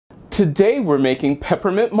Today we're making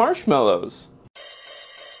peppermint marshmallows.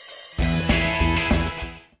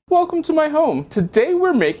 Welcome to my home. Today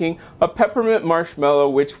we're making a peppermint marshmallow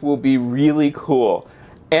which will be really cool.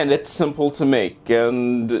 And it's simple to make.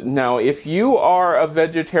 And now if you are a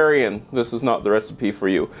vegetarian, this is not the recipe for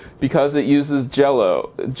you because it uses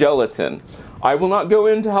gelatin. I will not go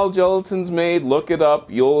into how gelatin's made. Look it up.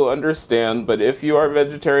 You'll understand. But if you are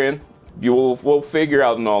vegetarian, we'll figure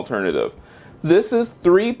out an alternative. This is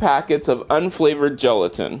 3 packets of unflavored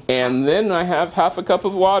gelatin. And then I have half a cup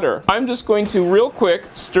of water. I'm just going to real quick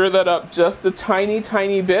stir that up just a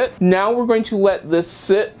tiny bit. Now we're going to let this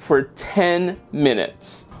sit for 10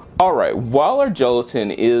 minutes. Alright, while our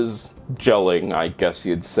gelatin is gelling, I guess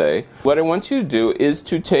you'd say, what I want you to do is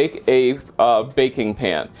to take a baking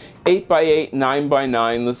pan. 8x8,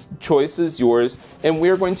 9x9, this choice is yours, and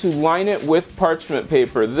we're going to line it with parchment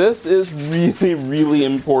paper. This is really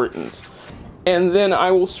important. And then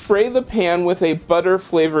I will spray the pan with a butter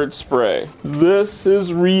flavored spray. This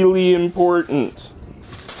is really important.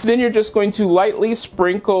 Then you're just going to lightly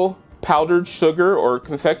sprinkle powdered sugar or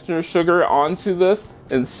confectioner's sugar onto this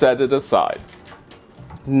and set it aside.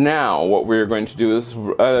 Now what we're going to do is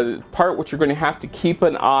a part which you're going to have to keep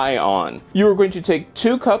an eye on. You are going to take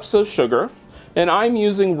 2 cups of sugar, and I'm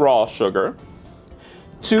using raw sugar,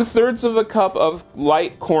 2/3 of a cup of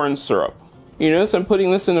light corn syrup. You notice I'm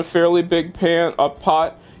putting this in a fairly big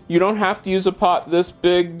pot. You don't have to use a pot this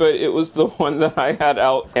big, but it was the one that I had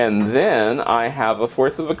out. And then I have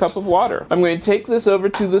 1/4 of a cup of water. I'm going to take this over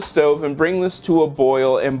to the stove and bring this to a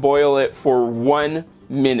boil and boil it for 1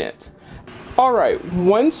 minute. Alright,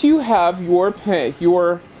 once you have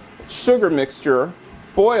your sugar mixture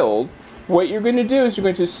boiled, what you're going to do is you're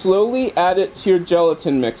going to slowly add it to your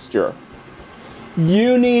gelatin mixture.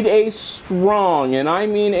 You need a strong, and I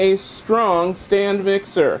mean a strong, stand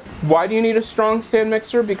mixer. Why do you need a strong stand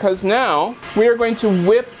mixer? Because now we are going to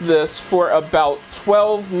whip this for about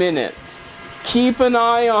 12 minutes. Keep an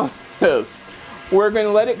eye on this. We're going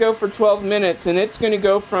to let it go for 12 minutes, and it's going to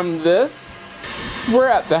go from this. We're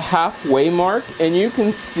at the halfway mark, and you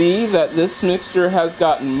can see that this mixture has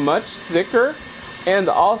gotten much thicker, and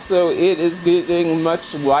also it is getting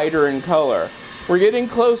much lighter in color. We're getting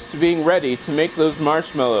close to being ready to make those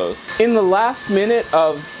marshmallows. In the last minute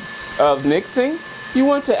of mixing, you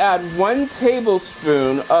want to add 1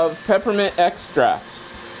 tablespoon of peppermint extract.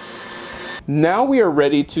 Now we are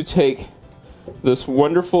ready to take this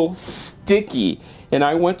wonderful sticky, and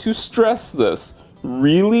I want to stress this,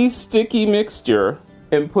 really sticky mixture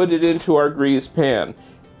and put it into our greased pan.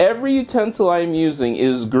 Every utensil I'm using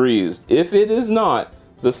is greased. If it is not,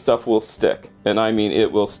 the stuff will stick, and I mean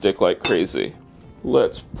it will stick like crazy.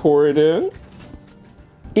 Let's pour it in.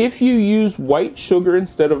 If you use white sugar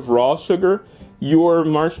instead of raw sugar, your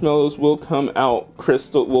marshmallows will come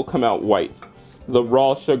out white. The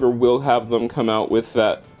raw sugar will have them come out with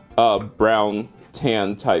that brown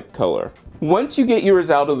tan type color. Once you get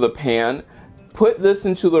yours out of the pan, put this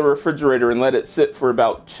into the refrigerator and let it sit for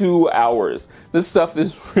about 2 hours. This stuff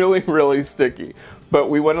is really sticky,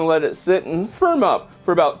 but we want to let it sit and firm up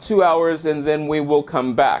for about 2 hours, and then we will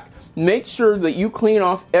come back. Make sure that you clean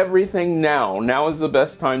off everything now. Now is the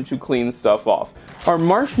best time to clean stuff off. Our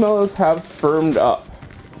marshmallows have firmed up.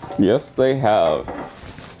 Yes, they have.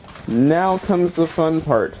 Now comes the fun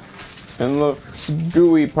part and the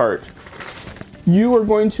gooey part. You are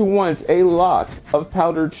going to want a lot of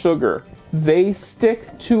powdered sugar. They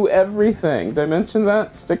stick to everything. Did I mention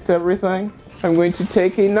that? Stick to everything? I'm going to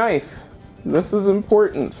take a knife. This is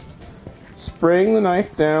important. Spraying the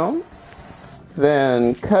knife down.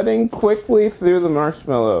 Then cutting quickly through the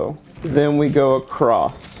marshmallow. Then we go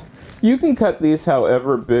across. You can cut these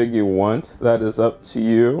however big you want. That is up to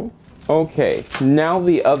you. Okay, now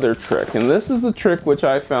the other trick. And this is the trick which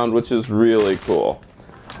I found which is really cool.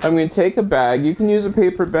 I'm going to take a bag. You can use a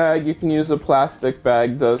paper bag. You can use a plastic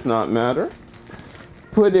bag. Does not matter.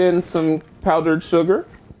 Put in some powdered sugar.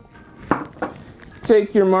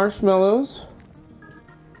 Take your marshmallows.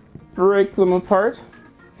 Break them apart.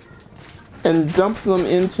 And dump them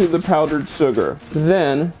into the powdered sugar.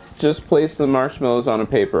 Then just place the marshmallows on a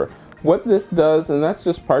paper. What this does, and that's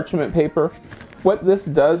just parchment paper, what this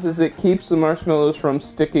does is it keeps the marshmallows from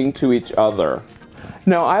sticking to each other.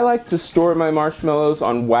 Now I like to store my marshmallows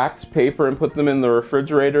on wax paper and put them in the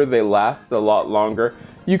refrigerator. They last a lot longer.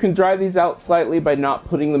 You can dry these out slightly by not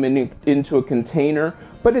putting them into a container,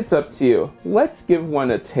 but it's up to you. Let's give one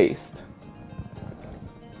a taste.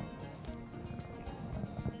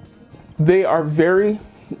 They are very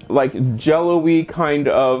like jello-y kind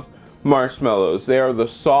of marshmallows. They are the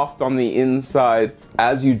soft on the inside.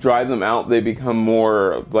 As you dry them out, they become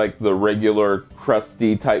more like the regular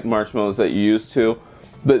crusty type marshmallows that you used to.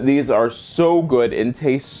 But these are so good and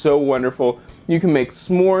taste so wonderful. You can make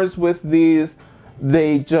s'mores with these.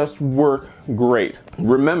 They just work great.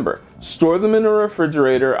 Remember, store them in a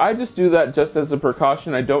refrigerator. I just do that just as a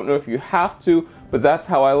precaution. I don't know if you have to, but that's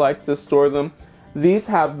how I like to store them. These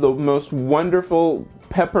have the most wonderful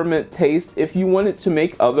peppermint taste. If you wanted to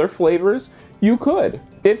make other flavors, you could.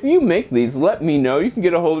 If you make these, let me know. You can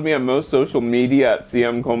get a hold of me on most social media at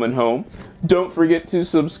CM Coleman Home. Don't forget to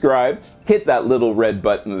subscribe. Hit that little red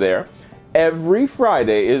button there. Every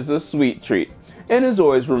Friday is a sweet treat. And as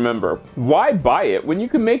always, remember, why buy it when you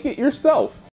can make it yourself?